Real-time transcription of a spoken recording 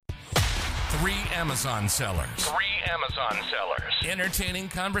Three Amazon sellers. Entertaining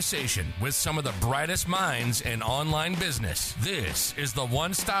conversation with some of the brightest minds in online business. This is the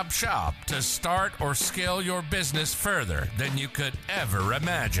one-stop shop to start or scale your business further than you could ever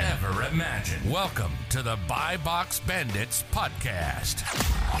imagine. Welcome to the Buy Box Bandits podcast.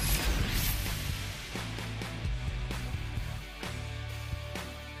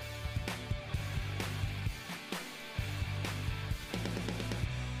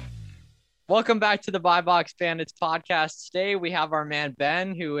 Welcome back to the Buy Box Bandits podcast. Today we have our man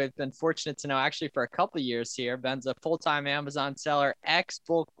Ben, who has been fortunate to know actually for a couple of years here. Ben's a full-time Amazon seller,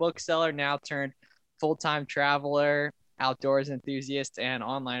 ex-bulk bookseller, now turned full-time traveler, outdoors enthusiast, and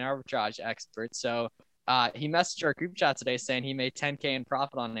online arbitrage expert. So he messaged our group chat today saying he made $10K in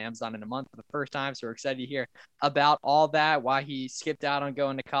profit on Amazon in a month for the first time. So we're excited to hear about all that, why he skipped out on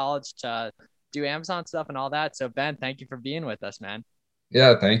going to college to do Amazon stuff and all that. So Ben, thank you for being with us, man.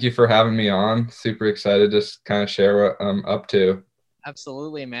 Yeah, thank you for having me on. Super excited to kind of share what I'm up to.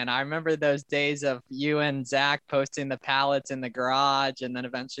 Absolutely, man. I remember those days of you and Zach posting the pallets in the garage and then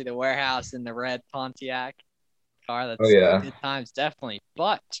eventually the warehouse in the red Pontiac car. That's good times, definitely.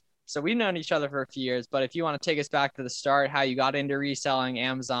 But so we've known each other for a few years, but if you want to take us back to the start, how you got into reselling,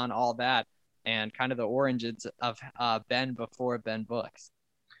 Amazon, all that, and kind of the origins of Ben before Ben Books.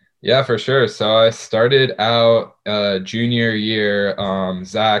 Yeah, for sure. So I started out junior year.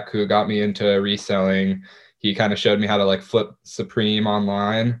 Zach, who got me into reselling, he kind of showed me how to like flip Supreme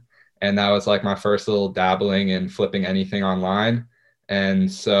online. And that was like my first little dabbling in flipping anything online.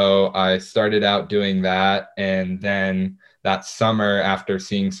 And so I started out doing that. And then that summer, after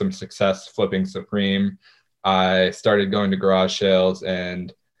seeing some success flipping Supreme, I started going to garage sales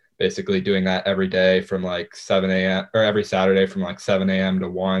and basically doing that every day from like 7 a.m. or every Saturday from like 7 a.m. to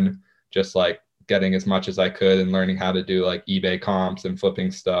 1, just like getting as much as I could and learning how to do like eBay comps and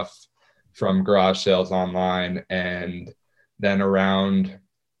flipping stuff from garage sales online. And then around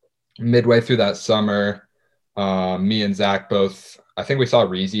midway through that summer, me and Zach both, I think we saw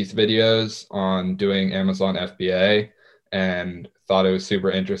Reezy's videos on doing Amazon FBA and thought it was super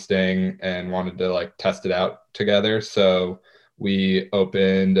interesting and wanted to like test it out together. So we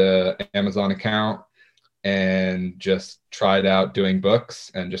opened an Amazon account and just tried out doing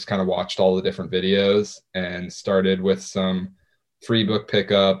books and just kind of watched all the different videos and started with some free book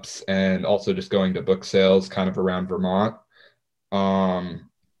pickups and also just going to book sales kind of around Vermont. And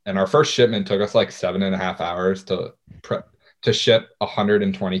our first shipment took us like 7.5 hours to ship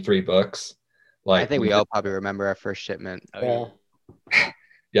 123 books. Like I think we all probably remember our first shipment.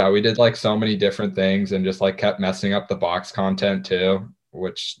 Yeah, we did like so many different things and just like kept messing up the box content too,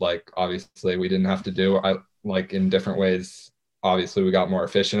 which like obviously we didn't have to do. I like in different ways. Obviously we got more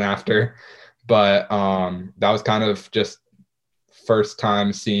efficient after, but that was kind of just first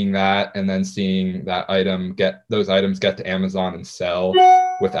time seeing that, and then seeing that those items get to Amazon and sell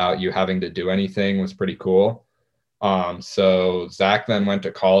without you having to do anything was pretty cool. So Zach then went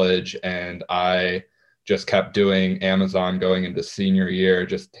to college and I just kept doing Amazon going into senior year,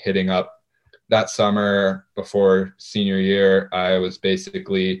 just hitting up that summer before senior year. I was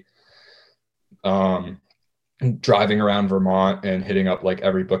basically driving around Vermont and hitting up like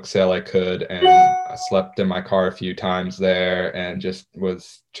every book sale I could. And I slept in my car a few times there and just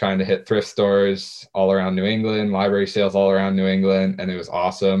was trying to hit thrift stores all around New England, library sales all around New England. And it was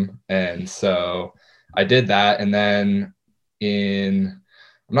awesome. And so I did that. And then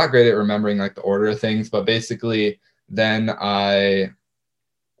I'm not great at remembering like the order of things, but basically then I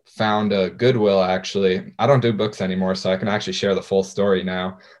found a Goodwill. Actually, I don't do books anymore, so I can actually share the full story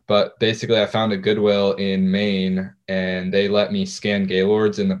now. But basically I found a Goodwill in Maine and they let me scan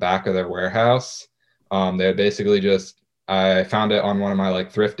Gaylords in the back of their warehouse. They basically I found it on one of my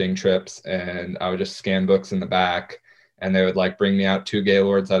like thrifting trips and I would just scan books in the back and they would like bring me out 2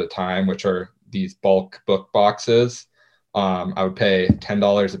 Gaylords at a time, which are these bulk book boxes. I would pay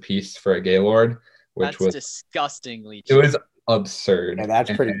 $10 a piece for a Gaylord, which was disgustingly cheap. It was absurd. Yeah,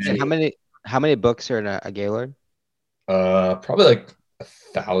 that's pretty cheap. How many books are in a Gaylord? Probably like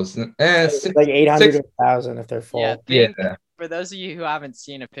 1,000. Like 800 to 1,000 if they're full. Yeah, for those of you who haven't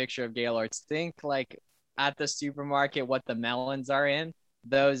seen a picture of Gaylords, think like at the supermarket what the melons are in.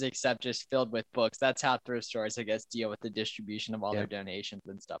 Those except just filled with books. That's how thrift stores, I guess, deal with the distribution of all their donations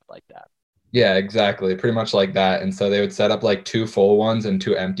and stuff like that. Yeah, exactly. Pretty much like that. And so they would set up like 2 full ones and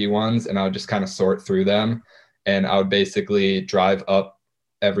 2 empty ones, and I would just kind of sort through them. And I would basically drive up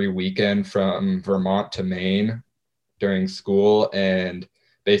every weekend from Vermont to Maine during school and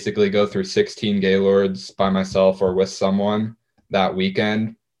basically go through 16 Gaylords by myself or with someone that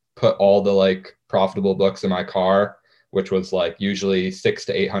weekend, put all the like profitable books in my car, which was like usually 600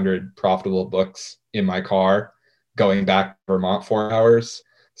 to 800 profitable books in my car going back to Vermont 4 hours.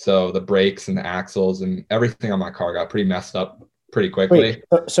 So the brakes and the axles and everything on my car got pretty messed up pretty quickly.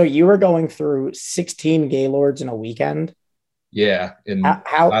 Wait, so you were going through 16 Gaylords in a weekend? Yeah.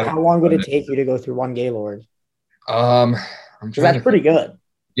 How long would it take you to go through one Gaylord? I'm trying That's pretty good.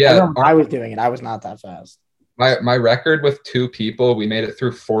 Yeah. I remember I was doing it. I was not that fast. My record with 2 people, we made it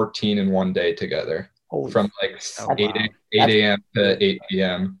through 14 in one day together. From like 8 a.m. to 8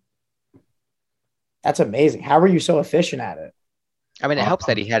 p.m. That's amazing. How were you so efficient at it? I mean, it helps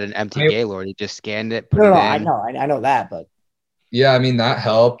that he had an empty Gaylord. He just scanned it, put No, it I in. know that, but yeah, I mean, that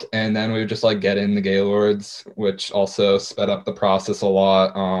helped. And then we would just like get in the Gaylords, which also sped up the process a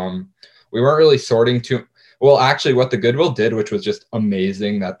lot. We weren't really sorting too well. Actually, what the Goodwill did, which was just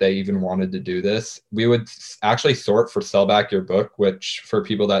amazing that they even wanted to do this, we would actually sort for Sell Back Your Book, which for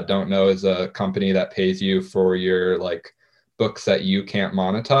people that don't know is a company that pays you for your like books that you can't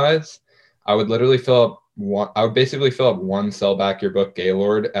monetize. I would literally basically fill up one Sell Back Your Book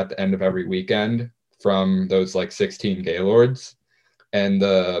Gaylord at the end of every weekend from those like 16 Gaylords. And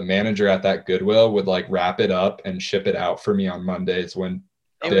the manager at that Goodwill would like wrap it up and ship it out for me on Mondays when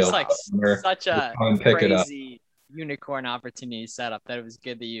it was like such a crazy unicorn opportunity setup that it was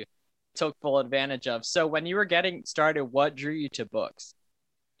good that you took full advantage of. So when you were getting started, what drew you to books?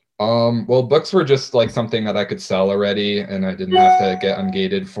 Well, books were just like something that I could sell already and I didn't have to get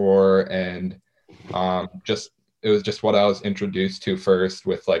ungated for. And it was just what I was introduced to first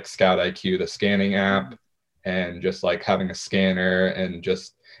with like Scout IQ, the scanning app, and just like having a scanner, and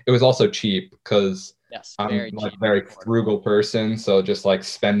just it was also cheap because I'm like a very frugal person. So just like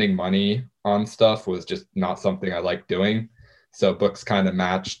spending money on stuff was just not something I liked doing. So books kind of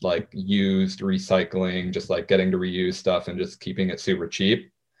matched like used, recycling, just like getting to reuse stuff and just keeping it super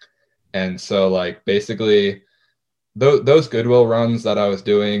cheap. And so like basically those Goodwill runs that I was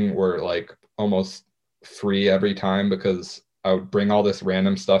doing were like almost free every time because I would bring all this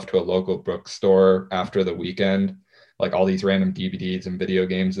random stuff to a local bookstore after the weekend, like all these random DVDs and video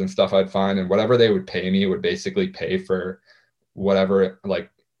games and stuff I'd find, and whatever they would pay me would basically pay for whatever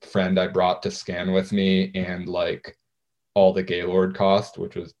like friend I brought to scan with me and like all the Gaylord cost,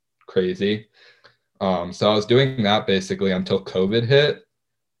 which was crazy. So I was doing that basically until COVID hit.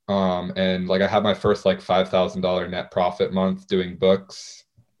 And like I had my first like $5,000 net profit month doing books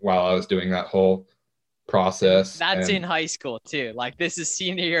while I was doing that whole process. That's in high school too. Like this is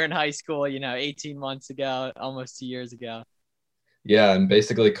senior year in high school, 18 months ago, almost 2 years ago. Yeah. And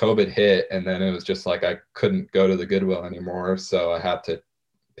basically COVID hit and then it was just like, I couldn't go to the Goodwill anymore. So I had to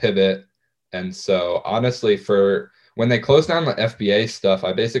pivot. And so honestly, for when they closed down the FBA stuff,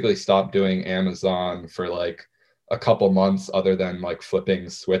 I basically stopped doing Amazon for like a couple months other than like flipping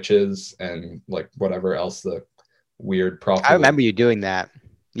switches and like whatever else the weird profit. I remember you doing that.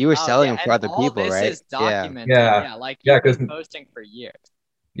 You were selling them for other people, right? This is documented. Yeah. Like you've been posting for years.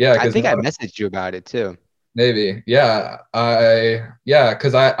 Yeah. I think I messaged you about it too. Maybe. Yeah.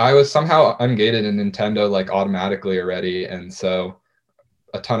 Because I was somehow ungated in Nintendo like automatically already. And so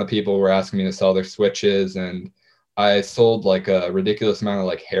a ton of people were asking me to sell their switches, and I sold like a ridiculous amount of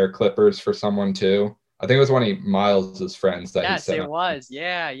like hair clippers for someone too. I think it was one of Miles's friends that he sent. Yes, it was.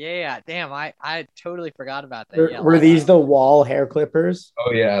 Yeah. Damn, I totally forgot about that. Were these the wall hair clippers?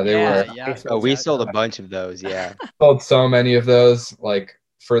 Oh yeah, they were. Yeah. Oh, we sold a bunch of those. Yeah. Sold so many of those. Like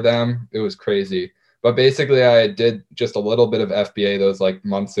for them, it was crazy. But basically, I did just a little bit of FBA those like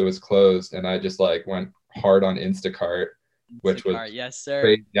months it was closed, and I just like went hard on Instacart, which was yes, sir.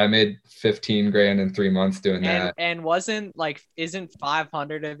 crazy. I made 15 grand in 3 months doing that. And isn't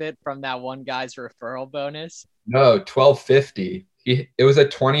 500 of it from that one guy's referral bonus? No, 1250. It was a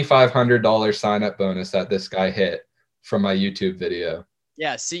 $2,500 sign up bonus that this guy hit from my YouTube video.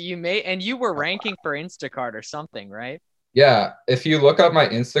 Yeah, so you were ranking for Instacart or something, right? Yeah, if you look up my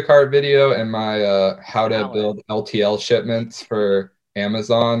Instacart video and my how to build LTL shipments for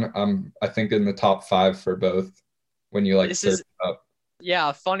Amazon, I'm I think in the top 5 for both when you like search it up. Yeah,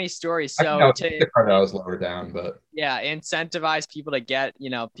 a funny story. So Instacart I was lower down, but yeah, incentivize people to get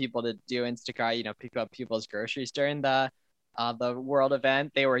people to do Instacart, pick up people's groceries during the World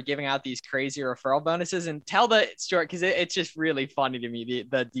event. They were giving out these crazy referral bonuses, and tell the story because it's just really funny to me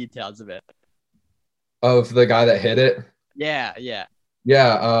the details of it. Of the guy that hit it. Yeah.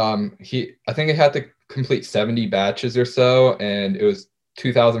 I think he had to complete 70 batches or so, and it was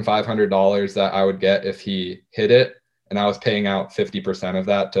 $2,500 that I would get if he hit it, and I was paying out 50% of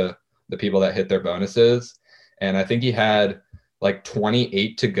that to the people that hit their bonuses. And I think he had like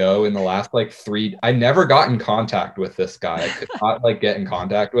 28 to go in the last like 3. I never got in contact with this guy. I could not like get in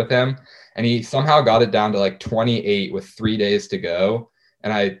contact with him. And he somehow got it down to like 28 with 3 days to go.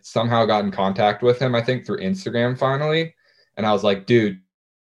 And I somehow got in contact with him, I think through Instagram finally. And I was like, dude,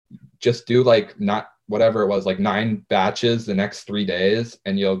 just do like not whatever it was, like 9 batches the next 3 days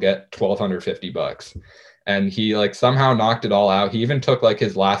and you'll get $1,250. And he like somehow knocked it all out. He even took like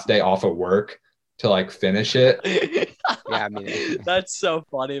his last day off of work to like finish it. Yeah, I mean, That's so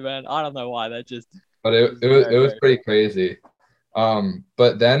funny, man. I don't know why that just. But it was pretty crazy.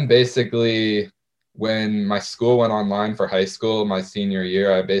 But then basically when my school went online for high school, my senior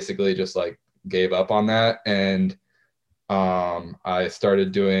year, I basically just like gave up on that. And I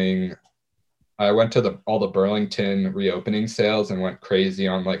started I went to all the Burlington reopening sales and went crazy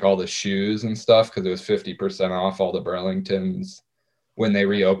on like all the shoes and stuff because it was 50% off all the Burlingtons when they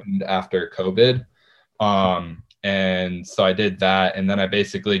reopened after COVID. And so I did that. And then I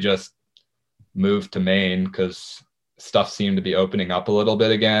basically just moved to Maine because stuff seemed to be opening up a little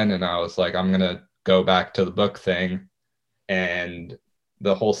bit again. And I was like, I'm going to go back to the book thing. And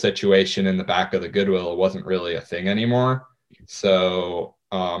the whole situation in the back of the Goodwill wasn't really a thing anymore. So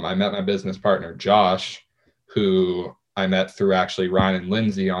I met my business partner, Josh, who I met through actually Ryan and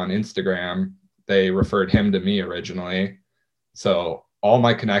Lindsay on Instagram. They referred him to me originally. So all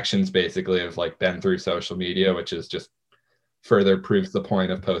my connections basically have like been through social media, which is just further proves the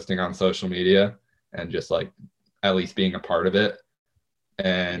point of posting on social media and just like at least being a part of it.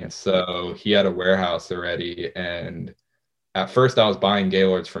 And so he had a warehouse already. And at first I was buying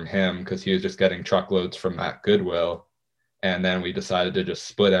Gaylords from him because he was just getting truckloads from that Goodwill. And then we decided to just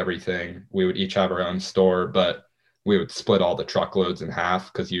split everything. We would each have our own store, but we would split all the truckloads in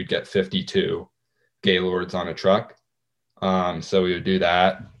half because you'd get 52 Gaylords on a truck. So we would do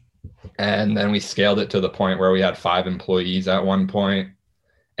that. And then we scaled it to the point where we had 5 employees at one point.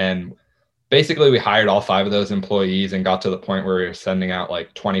 And basically we hired all 5 of those employees and got to the point where we were sending out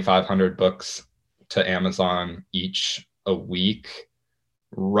like 2,500 books to Amazon each a week,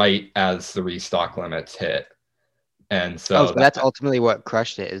 right as the restock limits hit. And so, that's ultimately what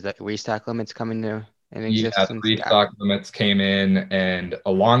crushed it, is that restock limits coming to in existence. Yeah, the restock limits came in, and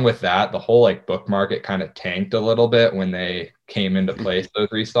along with that, the whole like book market kind of tanked a little bit when they came into place, those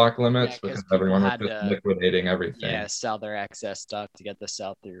restock limits, because everyone was just liquidating everything. Yeah, sell their excess stuff to get the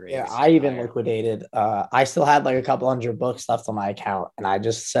sell-through rates. Yeah, I even liquidated. I still had like a couple hundred books left on my account, and I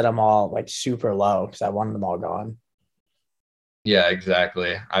just set them all like super low because I wanted them all gone. Yeah,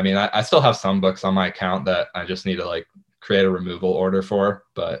 exactly. I mean, I still have some books on my account that I just need to like create a removal order for,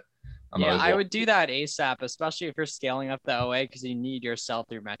 but I would do that ASAP, especially if you're scaling up the OA, because you need your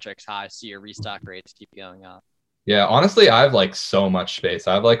sell-through metrics high so your restock rates keep going up. Yeah, honestly, I have like so much space.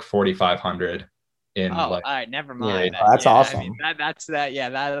 I have like 4,500 in. All like, right, never mind. Yeah, that's awesome. I mean,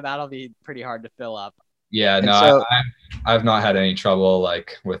 that'll be pretty hard to fill up. Yeah, no, I've not had any trouble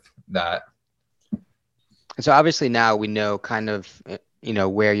like with that. So obviously now we know kind of,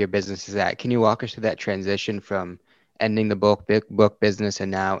 where your business is at. Can you walk us through that transition from ending the book business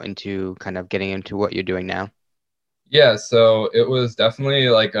and now into kind of getting into what you're doing now? Yeah, so it was definitely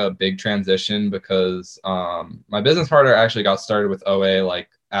like a big transition because my business partner actually got started with OA like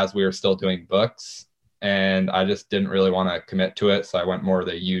as we were still doing books, and I just didn't really want to commit to it. So I went more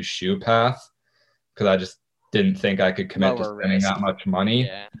the used shoe path because I just didn't think I could commit to spending that much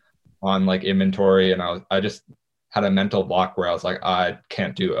money on like inventory. And I just had a mental block where I was like, I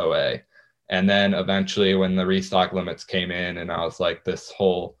can't do OA. And then eventually when the restock limits came in and I was like, this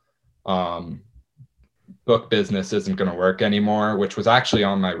whole book business isn't going to work anymore, which was actually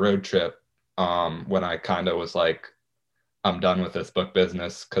on my road trip when I kind of was like, I'm done with this book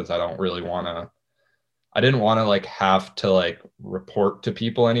business because I didn't want to like have to like report to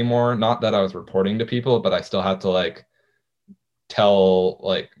people anymore. Not that I was reporting to people, but I still had to like tell,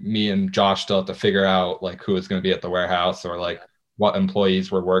 like me and Josh still have to figure out like who was going to be at the warehouse or like what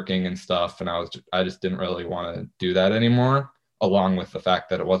employees were working and stuff. And I just didn't really want to do that anymore, along with the fact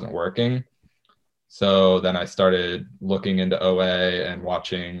that it wasn't working. So then I started looking into OA and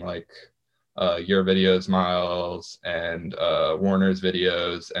watching like your videos, Miles, and Warner's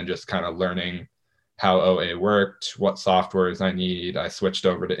videos, and just kind of learning how OA worked, what softwares I need. I switched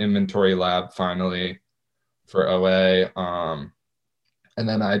over to Inventory Lab finally for OA. And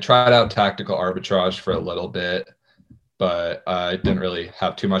then I tried out Tactical Arbitrage for a little bit, but I didn't really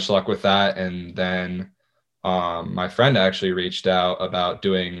have too much luck with that. And then my friend actually reached out about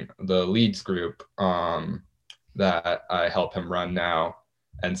doing the leads group that I help him run now.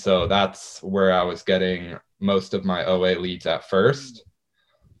 And so that's where I was getting most of my OA leads at first.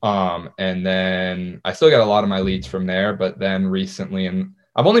 And then I still get a lot of my leads from there, but then recently, and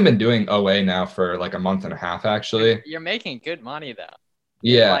I've only been doing OA now for like a month and a half, actually. You're making good money though.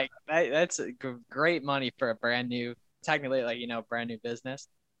 Yeah. Like that's great money for a brand new, technically like, brand new business.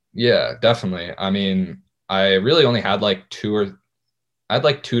 Yeah, definitely. I mean, I really only had like I had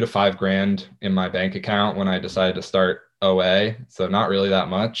like 2 to 5 grand in my bank account when I decided to start OA. So not really that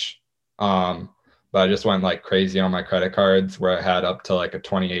much. But I just went like crazy on my credit cards where I had up to like a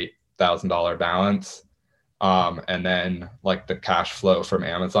 $28,000 balance. And then like the cash flow from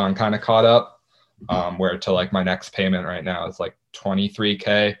Amazon kind of caught up, where to like my next payment right now is like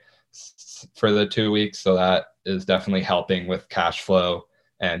 23K for the 2 weeks. So that is definitely helping with cash flow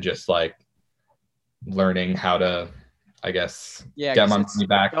and just like learning how to, I guess, get my money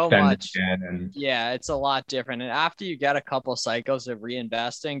back, so spend much. it again. And yeah, it's a lot different. And after you get a couple cycles of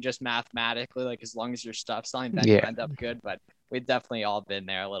reinvesting, just mathematically, like as long as your stuff's selling, then you end up good. But we've definitely all been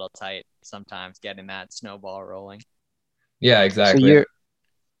there a little tight sometimes getting that snowball rolling. Yeah, exactly. So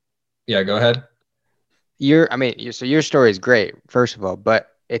yeah, go ahead. So your story is great, first of all, but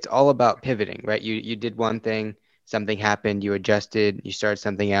it's all about pivoting, right? You did one thing, something happened, you adjusted, you started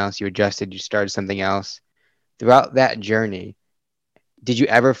something else, you adjusted, you started something else. Throughout that journey, did you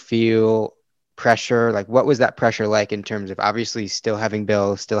ever feel pressure? Like, what was that pressure like in terms of obviously still having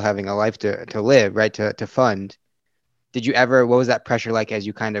bills, still having a life to live, right? To fund. What was that pressure like as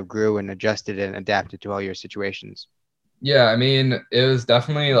you kind of grew and adjusted and adapted to all your situations? Yeah, I mean, it was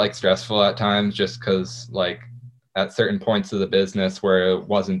definitely like stressful at times just because like at certain points of the business where it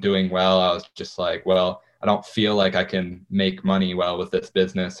wasn't doing well, I was just like, well, I don't feel like I can make money well with this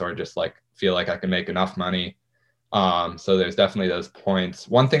business or just like feel like I can make enough money. So there's definitely those points.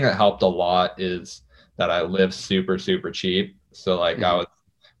 One thing that helped a lot is that I live super, super cheap. So like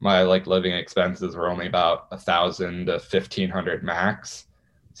my like living expenses were only about 1,000 to 1,500 max.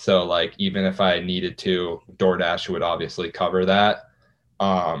 So like even if I needed to, DoorDash would obviously cover that.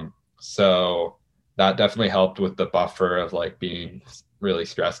 So that definitely helped with the buffer of like being really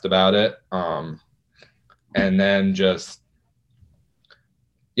stressed about it. And then just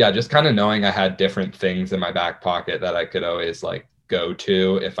kind of knowing I had different things in my back pocket that I could always like go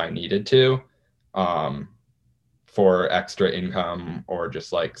to if I needed to, for extra income or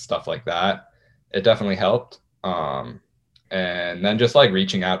just like stuff like that. It definitely helped. And then just like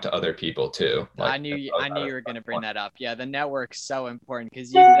reaching out to other people too. Like, I knew you were going to bring that up. Yeah. The network's so important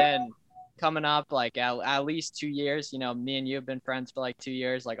because you've been coming up like at least 2 years, me and you have been friends for like 2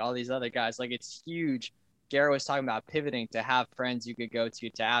 years, like all these other guys, like it's huge. Garrett was talking about pivoting to have friends you could go to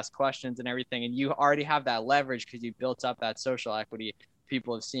ask questions and everything. And you already have that leverage because you built up that social equity.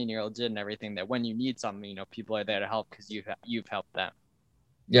 People have seen you're legit and everything, that when you need something, people are there to help because you've helped them.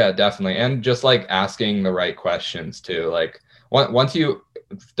 Yeah, definitely. And just like asking the right questions too. Like once you've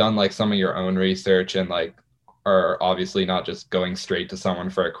done like some of your own research and like are obviously not just going straight to someone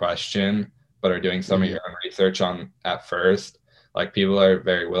for a question, but are doing some of your own research on at first, like people are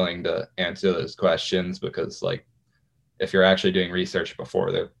very willing to answer those questions because like if you're actually doing research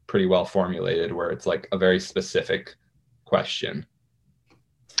before, they're pretty well formulated where it's like a very specific question.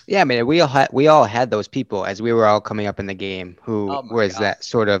 Yeah, I mean, we all had those people as we were all coming up in the game who was that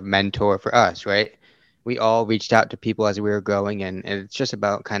sort of mentor for us, right? We all reached out to people as we were growing, and it's just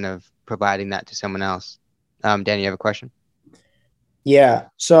about kind of providing that to someone else. Danny, you have a question? Yeah.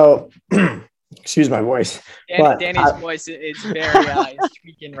 So, excuse my voice. Danny's voice is very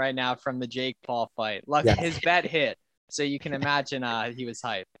speaking right now from the Jake Paul fight. Luckily, his bet hit, so you can imagine he was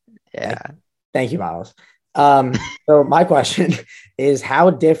hyped. Yeah. Thank you, Miles. So my question is, how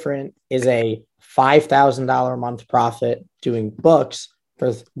different is a $5,000 a month profit doing books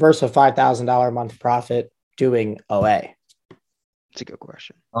versus a $5,000 a month profit doing OA? That's a good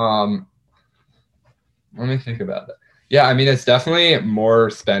question. Let me think about that. Yeah, I mean, it's definitely more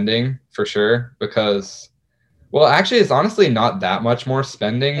spending for sure because, well, actually, it's honestly not that much more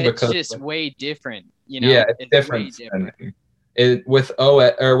spending because it's just way different. Yeah, it's different spending. With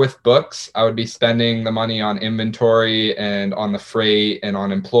OA or with books, I would be spending the money on inventory and on the freight and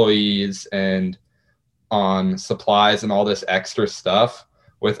on employees and on supplies and all this extra stuff.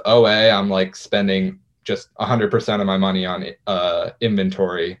 With OA, I'm like spending just 100% of my money on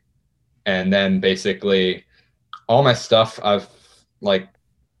inventory. And then basically all my stuff, I've like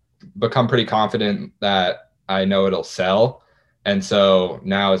become pretty confident that I know it'll sell. And so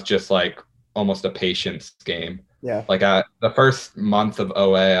now it's just like almost a patience game. Yeah. Like the first month of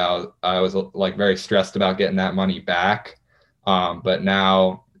OA, I was like very stressed about getting that money back. But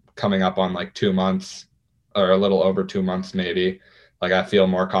now coming up on like 2 months or a little over 2 months, maybe, like I feel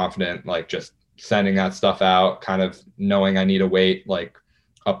more confident, like just sending that stuff out, kind of knowing I need to wait like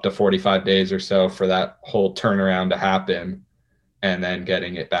up to 45 days or so for that whole turnaround to happen, and then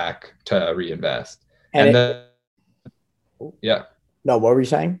getting it back to reinvest. And then, yeah. No, what were you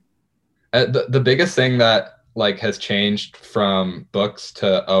saying? The biggest thing that like has changed from books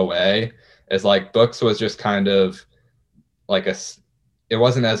to OA is like books was just kind of like it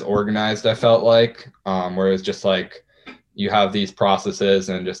wasn't as organized, I felt like, whereas just like you have these processes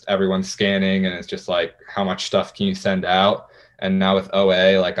and just everyone's scanning and it's just like how much stuff can you send out. And now with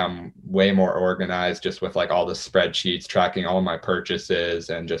OA, like I'm way more organized just with like all the spreadsheets tracking all my purchases,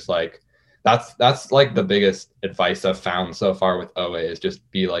 and just like that's like the biggest advice I've found so far with OA is just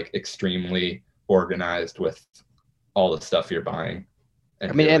be like extremely organized with all the stuff you're buying.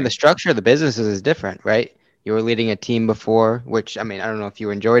 I mean, and the structure of the businesses is different, right? You were leading a team before, which, I mean, I don't know if you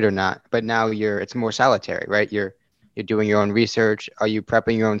enjoyed or not, but now it's more solitary, right? You're doing your own research. Are you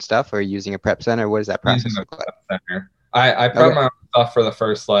prepping your own stuff, or are you using a prep center? What does that process look like? Center. I prep my own stuff for the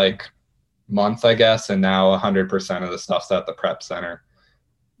first like month, I guess, and now 100% of the stuff's at the prep center.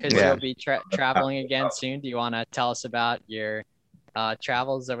 Because you'll be traveling again soon. Do you want to tell us about your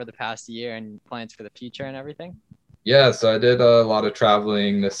travels over the past year and plans for the future and everything? Yeah, so I did a lot of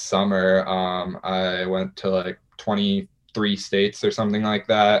traveling this summer. I went to like 23 states or something like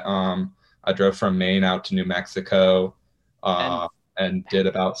that. I drove from Maine out to New Mexico and did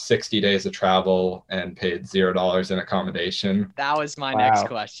about 60 days of travel and paid $0 in accommodation. That was my next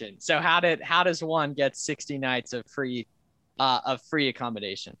question. So how does one get 60 nights of free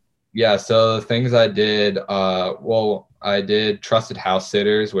accommodation? Yeah, so the things I did, I did Trusted House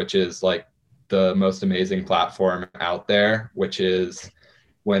Sitters, which is like the most amazing platform out there, which is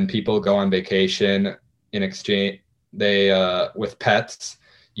when people go on vacation, in exchange, with pets,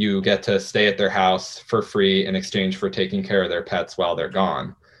 you get to stay at their house for free in exchange for taking care of their pets while they're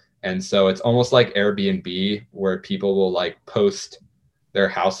gone. And so it's almost like Airbnb, where people will like post their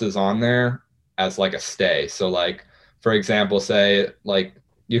houses on there as like a stay. So like, for example, say like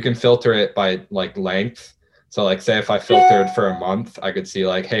you can filter it by like length. So like, say if I filtered for a month, I could see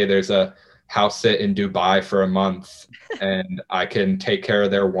like, hey, there's a house sit in Dubai for a month and I can take care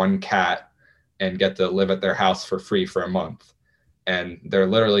of their one cat and get to live at their house for free for a month. And they're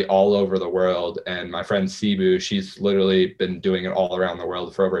literally all over the world. And my friend Cebu, she's literally been doing it all around the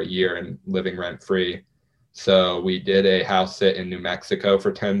world for over a year and living rent free. So we did a house sit in New Mexico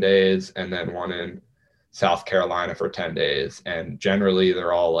for 10 days and then one in South Carolina for 10 days. And generally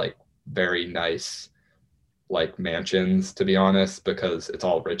they're all like very nice, like mansions, to be honest, because it's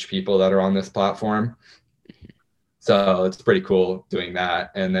all rich people that are on this platform. So it's pretty cool doing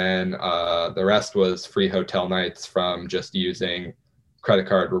that. And then the rest was free hotel nights from just using credit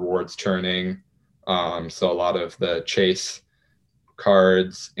card rewards churning. So a lot of the Chase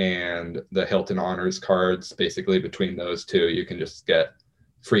cards and the Hilton Honors cards, basically between those two, you can just get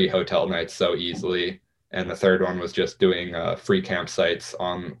free hotel nights so easily. And the third one was just doing free campsites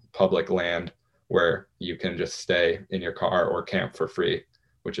on public land where you can just stay in your car or camp for free,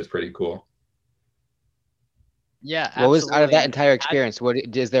 which is pretty cool. Yeah. Absolutely. What was out of that entire experience? What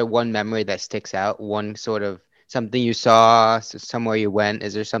is there one memory that sticks out? One sort of something you saw, somewhere you went?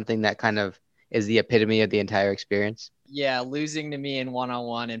 Is there something that kind of is the epitome of the entire experience? Yeah, losing to me in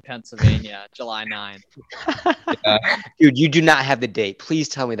one-on-one in Pennsylvania, July 9th. Dude, you do not have the date. Please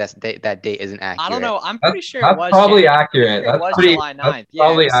tell me that date isn't accurate. I don't know. I'm pretty sure it was probably accurate. It was July 9th.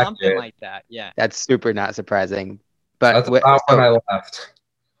 Yeah, it was something like that. Yeah. That's super not surprising. But that's about when I left.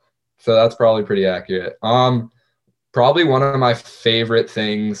 So that's probably pretty accurate. Probably one of my favorite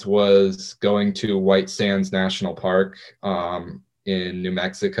things was going to White Sands National Park in New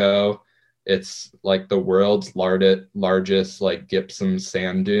Mexico. It's like the world's largest like gypsum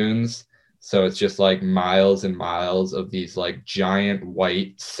sand dunes. So it's just like miles and miles of these like giant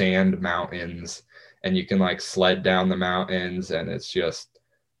white sand mountains, and you can like sled down the mountains, and it's just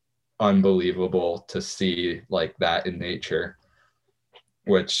unbelievable to see like that in nature,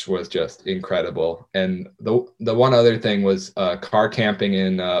 which was just incredible. And the one other thing was car camping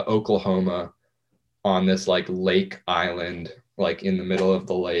in Oklahoma on this like lake island, like in the middle of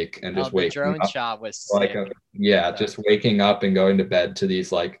the lake, and just waking drone up. Shot was like just waking up and going to bed to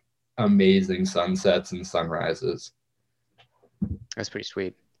these like amazing sunsets and sunrises. That's pretty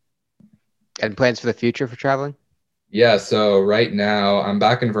sweet. And plans for the future for traveling? Yeah, so right now I'm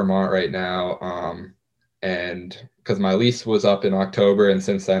back in Vermont right now, and because my lease was up in October, and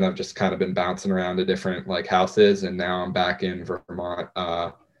since then I've just kind of been bouncing around to different like houses, and now I'm back in Vermont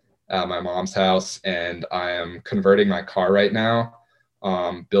at my mom's house, and I am converting my car right now,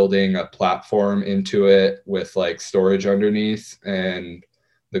 building a platform into it with like storage underneath, and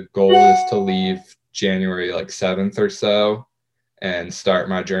the goal is to leave January like 7th or so, and start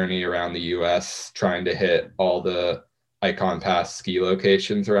my journey around the US, trying to hit all the Icon Pass ski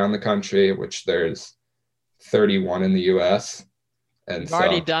locations around the country, which there's 31 in the US. And You've so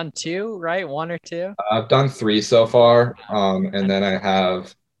already done 2, right? 1 or 2? I've done 3 so far. And then I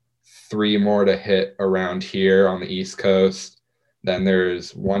have 3 more to hit around here on the East Coast. Then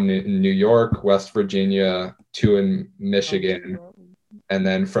there's 1 in New York, West Virginia, 2 in Michigan. And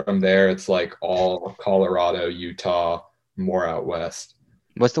then from there, it's like all Colorado, Utah, more out west.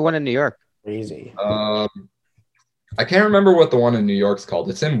 What's the one in New York? Crazy. I can't remember what the one in New York's called.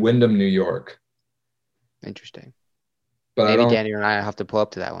 It's in Windham, New York. Interesting. But Maybe Danny and I have to pull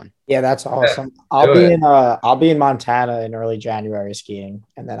up to that one. Yeah, that's awesome. Yeah, I'll be in Montana in early January skiing,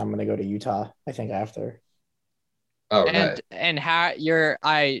 and then I'm gonna go to Utah, I think, after. Oh, right. And how you're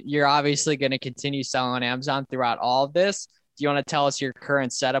obviously going to continue selling on Amazon throughout all of this. Do you want to tell us your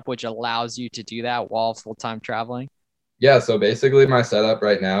current setup, which allows you to do that while full-time traveling? Yeah, so basically my setup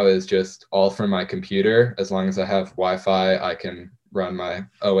right now is just all from my computer. As long as I have Wi-Fi, I can run my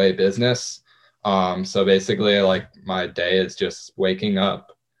OA business. So basically like my day is just waking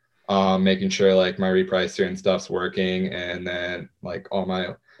up, making sure like my repricer and stuff's working, and then like all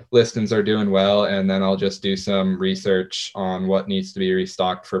my listings are doing well, and then I'll just do some research on what needs to be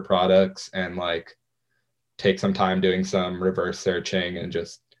restocked for products, and like take some time doing some reverse searching and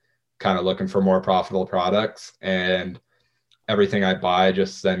just kind of looking for more profitable products. And everything I buy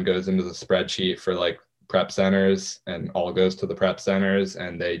just then goes into the spreadsheet for like prep centers, and all goes to the prep centers,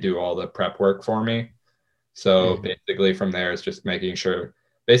 and they do all the prep work for me. So basically from there is just making sure,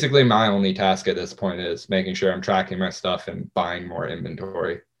 basically my only task at this point is making sure I'm tracking my stuff and buying more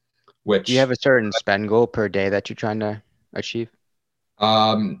inventory. Which, do you have a certain spend goal per day that you're trying to achieve?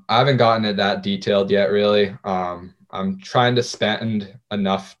 I haven't gotten it that detailed yet, really. I'm trying to spend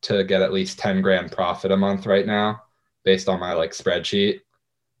enough to get at least 10 grand profit a month right now, based on my like spreadsheet.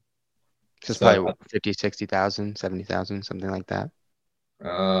 So it's probably 50, 60,000, 70,000, something like that.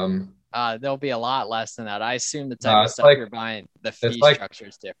 There'll be a lot less than that. I assume the type of stuff like, you're buying, the fee structure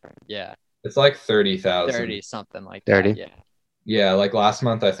is different. Yeah. It's like 30,000. 30, something like 30. that. Yeah. Yeah, like last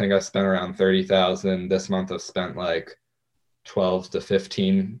month I think I spent around 30,000. This month I've spent like 12 to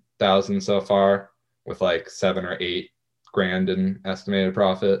 15,000 so far, with like 7 or 8 grand in estimated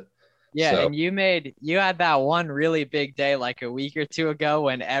profit. Yeah, So, and you had that one really big day like a week or 2 ago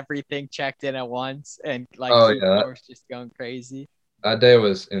when everything checked in at once, and like was just going crazy. That day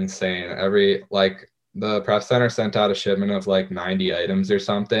was insane. The prep center sent out a shipment of like 90 items or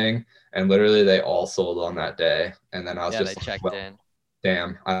something, and literally they all sold on that day. And then I was just they checked in.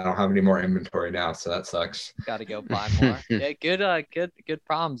 Damn, I don't have any more inventory now, so that sucks. Got to go buy more. Yeah, good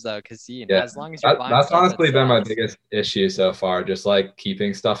problems though, because as long as you're buying, that's honestly been my biggest issue so far. Just like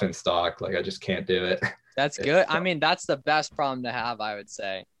keeping stuff in stock, like I just can't do it. That's good. I mean, that's the best problem to have, I would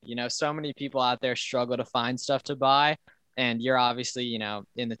say. So many people out there struggle to find stuff to buy, and you're obviously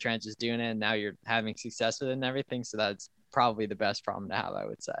in the trenches doing it, and now you're having success with it and everything. So that's probably the best problem to have, I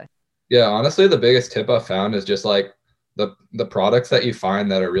would say. Yeah, honestly, the biggest tip I've found is just like the products that you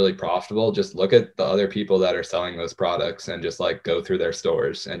find that are really profitable, just look at the other people that are selling those products and just like go through their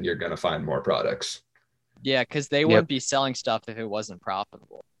stores, and you're going to find more products. Yeah, because they wouldn't be selling stuff if it wasn't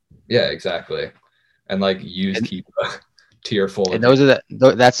profitable. Yeah, exactly. And like use Keepa to your full. And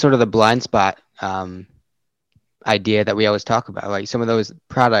that's sort of the blind spot idea that we always talk about. Like some of those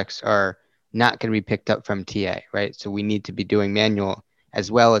products are not going to be picked up from TA, right? So we need to be doing manual as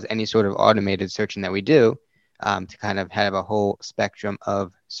well as any sort of automated searching that we do. To kind of have a whole spectrum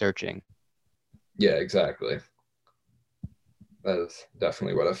of searching. Yeah, exactly. That is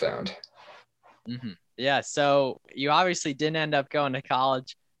definitely what I found. Mm-hmm. Yeah. So you obviously didn't end up going to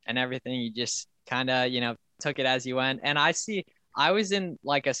college and everything. You just kind of, took it as you went. And I was in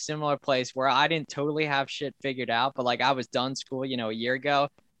like a similar place where I didn't totally have shit figured out, but like I was done school, a year ago,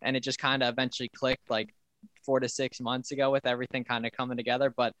 and it just kind of eventually clicked like 4 to 6 months ago with everything kind of coming together.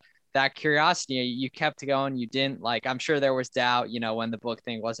 But that curiosity, you kept going. You didn't I'm sure there was doubt, when the book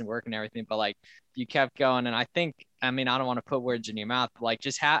thing wasn't working and everything, but like you kept going. And I don't want to put words in your mouth, but like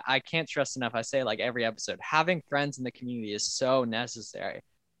just I can't stress enough. I say like every episode, having friends in the community is so necessary.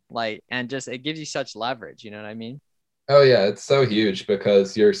 Like, and just, it gives you such leverage. You know what I mean? Oh yeah. It's so huge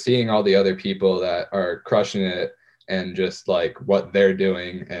because you're seeing all the other people that are crushing it, and just like what they're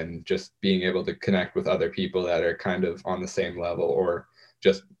doing, and just being able to connect with other people that are kind of on the same level or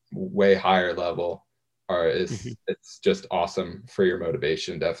just way higher level it's just awesome for your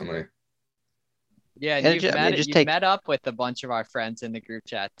motivation. Definitely. Yeah. And you've met up with a bunch of our friends in the group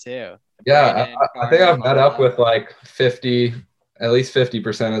chat too. Yeah. I think I've met up with like at least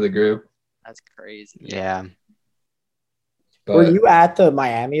 50% of the group. That's crazy. Yeah. Were But you at the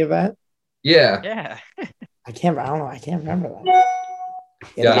Miami event? yeah, Yeah. I don't know. I can't remember that.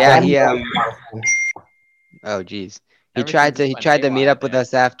 Yeah, the Yeah, Miami he event was a lot of fun. oh geez. Everything just He went tried to meet haywire up with there.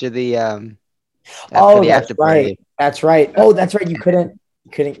 us after the Oh, that's after right. party. That's right. Oh, that's right. You couldn't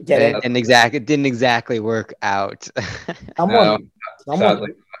get It in. didn't exactly work out. no, Someone,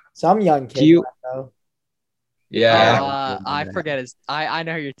 sadly, some young Do kid you went, though. yeah. I forget his. I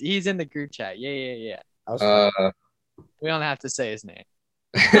know he's in the group chat. Yeah. That was fun. We don't have to say his name.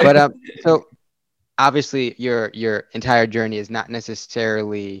 But so obviously your entire journey is not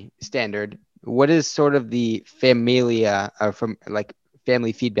necessarily standard. What is sort of the familia or from like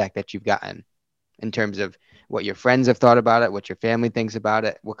family feedback that you've gotten in terms of what your friends have thought about it, what your family thinks about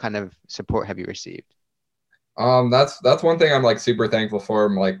it? What kind of support have you received? That's one thing I'm like super thankful for.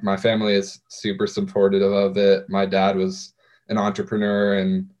 Like my family is super supportive of it. My dad was an entrepreneur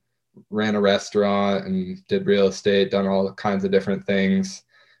and ran a restaurant and did real estate, done all kinds of different things.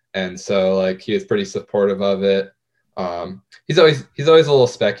 And so like he was pretty supportive of it. He's always a little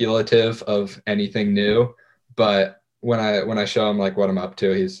speculative of anything new, but when I show him like what I'm up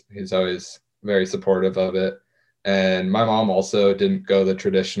to, he's always very supportive of it. And my mom also didn't go the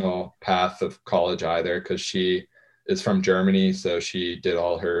traditional path of college either because she is from Germany, so she did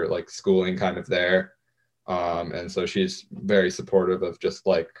all her like schooling kind of there. And so she's very supportive of just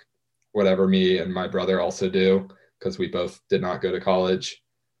like whatever me and my brother also do because we both did not go to college,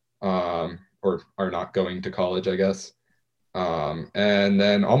 or are not going to college, I guess. And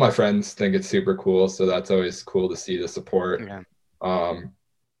then all my friends think it's super cool, so that's always cool to see the support. Yeah.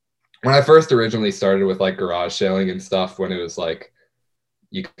 When I first originally started with like garage sailing and stuff, when it was like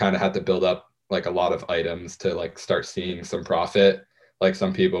you kind of had to build up like a lot of items to like start seeing some profit. Like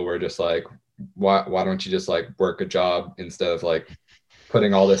some people were just like, why don't you just like work a job instead of like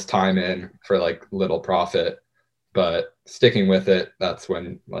putting all this time in for like little profit? But sticking with it, that's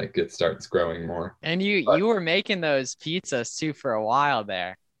when like it starts growing more. And you were making those pizzas too for a while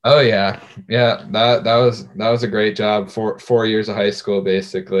there. Oh yeah. That was a great job for 4 years of high school,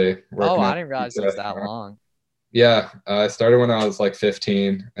 basically. Oh, Working I at didn't realize it was that long. Yeah, I started when I was like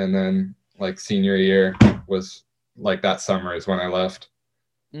 15, and then like senior year was like that summer is when I left.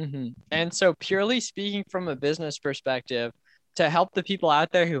 And so purely speaking from a business perspective, to help the people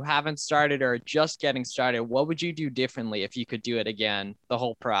out there who haven't started or are just getting started, what would you do differently if you could do it again, the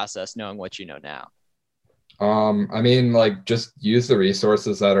whole process, knowing what you know now? I mean, like just use the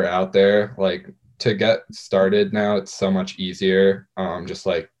resources that are out there. Like to get started now, it's so much easier. Just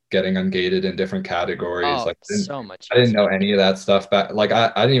like getting ungated in different categories. Oh, Like so much I didn't easier. know any of that stuff back. Like I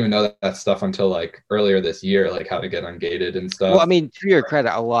didn't even know that stuff until like earlier this year, like how to get ungated and stuff. Well, I mean, to your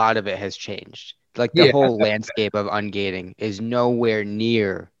credit, a lot of it has changed. Like the Yeah. whole landscape of ungating is nowhere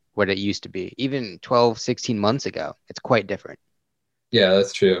near what it used to be. Even 12, 16 months ago, it's quite different. Yeah,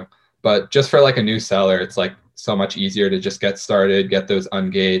 that's true. But just for like a new seller, it's like so much easier to just get started, get those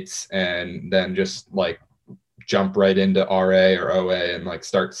ungates, and then just like jump right into RA or OA and like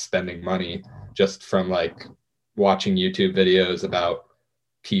start spending money just from like watching YouTube videos about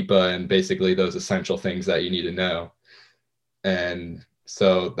PIPA and basically those essential things that you need to know. And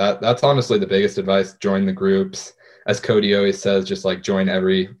so that's honestly the biggest advice. Join the groups. As Cody always says, just like join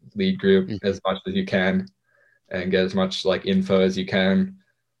every lead group as much as you can and get as much like info as you can.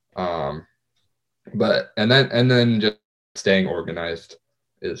 But and then just staying organized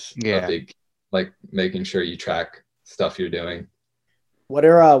is a big, like making sure you track stuff you're doing. What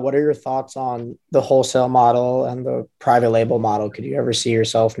are your thoughts on the wholesale model and the private label model? Could you ever see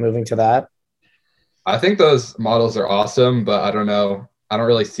yourself moving to that? I think those models are awesome, but I don't know. I don't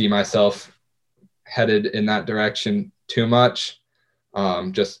really see myself headed in that direction too much.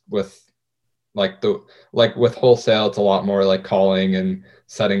 Just with with wholesale, it's a lot more like calling and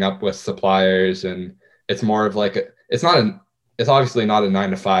setting up with suppliers, and it's more of like it's obviously not a 9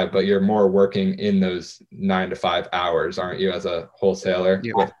 to 5, but you're more working in those 9 to 5 hours, aren't you, as a wholesaler?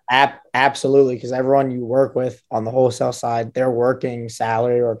 Yeah. Absolutely, because everyone you work with on the wholesale side, they're working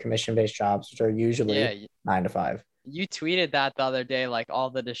salary or commission-based jobs, which are usually 9 to 5. You tweeted that the other day, like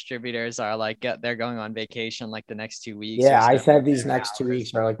all the distributors are like they're going on vacation like the next 2 weeks. Yeah, I said these next 2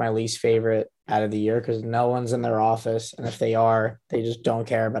 weeks are like my least favorite out of the year because no one's in their office, and if they are, they just don't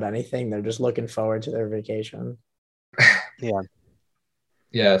care about anything. They're just looking forward to their vacation.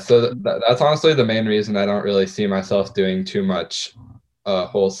 Yeah, so that's honestly the main reason I don't really see myself doing too much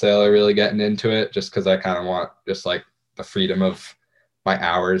wholesaler, really getting into it, just because I kind of want just like the freedom of my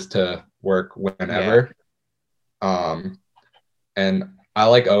hours to work whenever. And I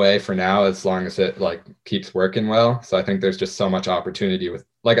like OA for now as long as it like keeps working well. So I think there's just so much opportunity with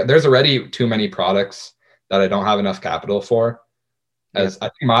like there's already too many products that I don't have enough capital for. as I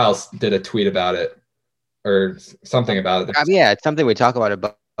think Miles did a tweet about it or something about it. Yeah, it's something we talk about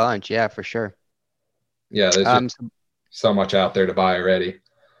a bunch. Yeah, for sure. Yeah, there's just so much out there to buy already.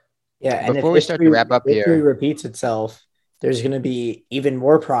 Yeah, and before we start to wrap up history here, repeats itself, there's going to be even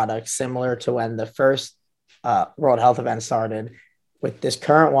more products similar to when the first World Health event started. With this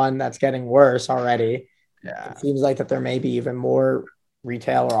current one that's getting worse already, it seems like that there may be even more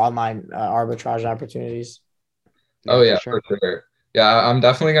retail or online arbitrage opportunities. Yeah, for sure. Yeah, I'm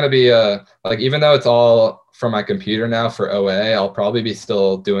definitely going to be like, even though it's all from my computer now for OA, I'll probably be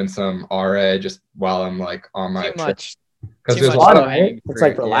still doing some RA just while I'm like on my trip. Because there's a lot of it. It's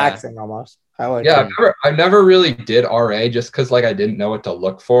like relaxing almost. I never really did RA just because like I didn't know what to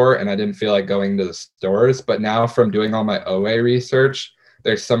look for and I didn't feel like going to the stores. But now from doing all my OA research,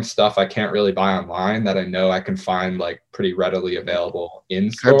 there's some stuff I can't really buy online that I know I can find like pretty readily available in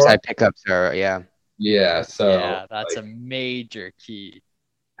store. Curbside pickups are so that's like a major key.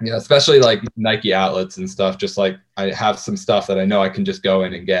 Yeah, especially like Nike outlets and stuff. Just like I have some stuff that I know I can just go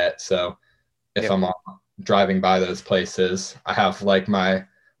in and get. So if I'm driving by those places, I have like my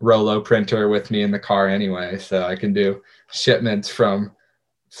Rolo printer with me in the car anyway, so I can do shipments from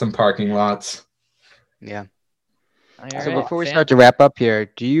some parking lots. Yeah. So before we start to wrap up here,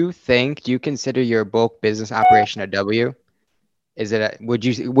 do you consider your bulk business operation a W? Is it would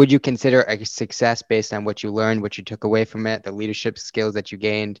you consider a success based on what you learned, what you took away from it, the leadership skills that you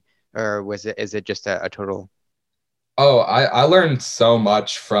gained, or is it just a total? Oh, I learned so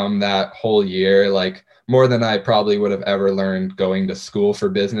much from that whole year, like more than I probably would have ever learned going to school for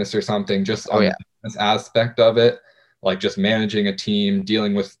business or something, just on the business aspect of it, like just managing a team,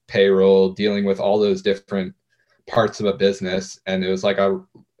 dealing with payroll, dealing with all those different parts of a business. And it was like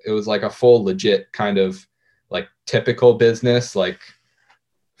a full legit kind of like typical business, like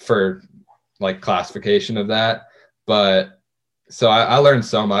for like classification of that. But so I learned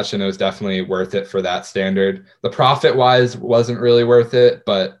so much and it was definitely worth it for that standard. The profit wise wasn't really worth it,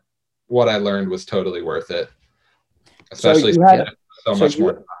 but what I learned was totally worth it. Especially much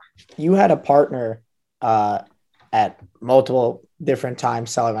more. You had a partner at multiple different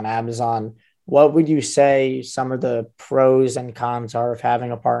times selling on Amazon. What would you say some of the pros and cons are of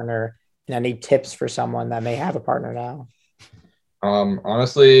having a partner, and any tips for someone that may have a partner now?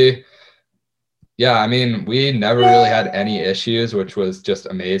 Honestly, yeah, I mean, we never really had any issues, which was just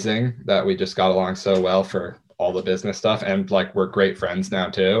amazing that we just got along so well for all the business stuff. And like, we're great friends now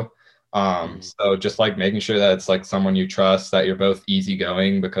too. So just like making sure that it's like someone you trust, that you're both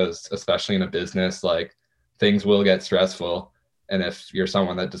easygoing, because especially in a business, like things will get stressful. And if you're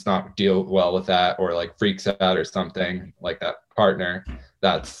someone that does not deal well with that or like freaks out or something like that partner,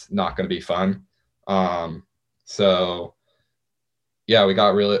 that's not going to be fun. So yeah, we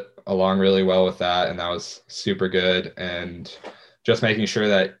got along really well with that, and that was super good. And just making sure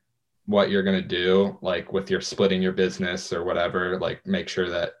that what you're going to do, like with your splitting your business or whatever, like make sure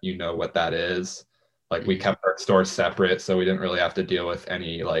that you know what that is. Like we kept our stores separate, so we didn't really have to deal with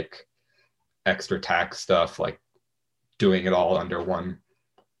any like extra tax stuff, like doing it all under one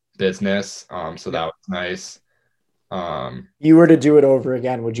business. So that was nice. You were to do it over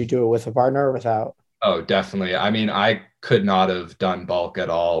again, would you do it with a partner or without? Oh, definitely. I mean, I could not have done bulk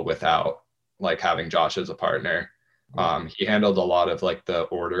at all without like having Josh as a partner. He handled a lot of like the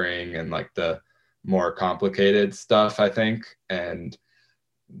ordering and like the more complicated stuff, I think. And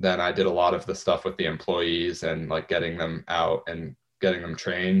then I did a lot of the stuff with the employees and like getting them out and getting them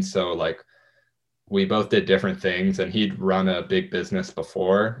trained. So like we both did different things, and he'd run a big business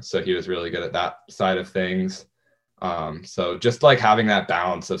before, so he was really good at that side of things. So just like having that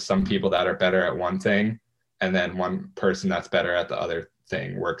balance of some people that are better at one thing and then one person that's better at the other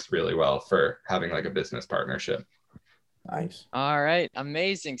thing works really well for having like a business partnership. Nice. All right.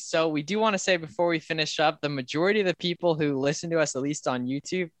 Amazing. So we do want to say before we finish up, the majority of the people who listen to us, at least on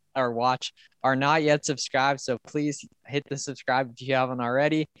YouTube or watch, are not yet subscribed. So please hit the subscribe if you haven't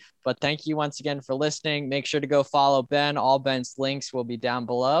already. But thank you once again for listening. Make sure to go follow Ben. All Ben's links will be down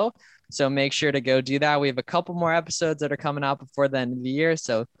below. So make sure to go do that. We have a couple more episodes that are coming out before the end of the year.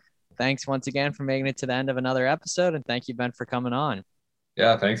 So thanks once again for making it to the end of another episode. And thank you, Ben, for coming on.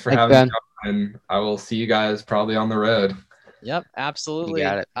 Yeah, thanks for having me on, and I will see you guys probably on the road. Yep, absolutely.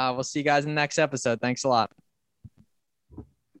 We'll see you guys in the next episode. Thanks a lot.